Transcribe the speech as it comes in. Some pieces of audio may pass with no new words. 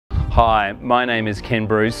Hi, my name is Ken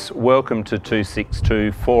Bruce. Welcome to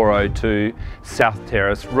 262-402 South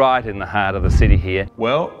Terrace, right in the heart of the city here.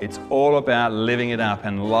 Well, it's all about living it up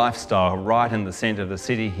and lifestyle right in the centre of the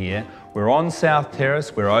city here. We're on South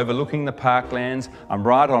Terrace, we're overlooking the parklands. I'm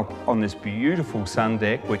right on this beautiful sun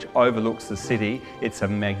deck which overlooks the city. It's a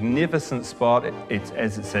magnificent spot.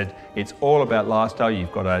 As it said, it's all about lifestyle.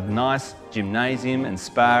 You've got a nice gymnasium and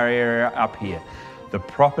spa area up here. The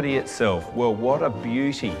property itself, well, what a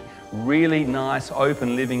beauty. Really nice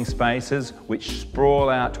open living spaces which sprawl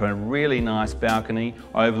out to a really nice balcony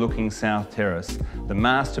overlooking South Terrace. The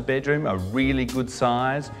master bedroom, a really good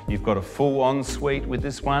size. You've got a full ensuite with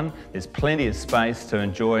this one. There's plenty of space to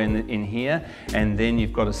enjoy in here. And then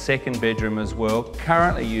you've got a second bedroom as well,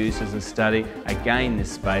 currently used as a study. Again,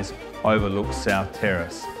 this space overlooks South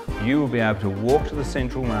Terrace. You will be able to walk to the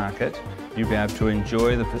Central Market. You'll be able to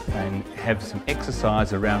enjoy and have some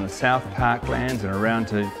exercise around the South Parklands and around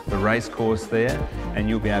to the racecourse there, and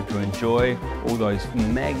you'll be able to enjoy all those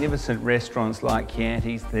magnificent restaurants like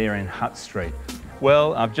Chianti's there in Hutt Street.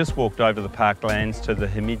 Well, I've just walked over the parklands to the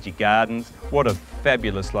Himeji Gardens. What a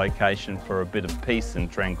fabulous location for a bit of peace and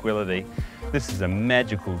tranquility. This is a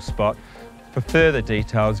magical spot. For further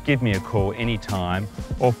details, give me a call anytime,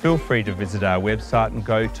 or feel free to visit our website and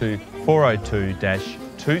go to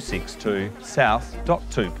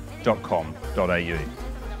 402-262south.toop.com.au.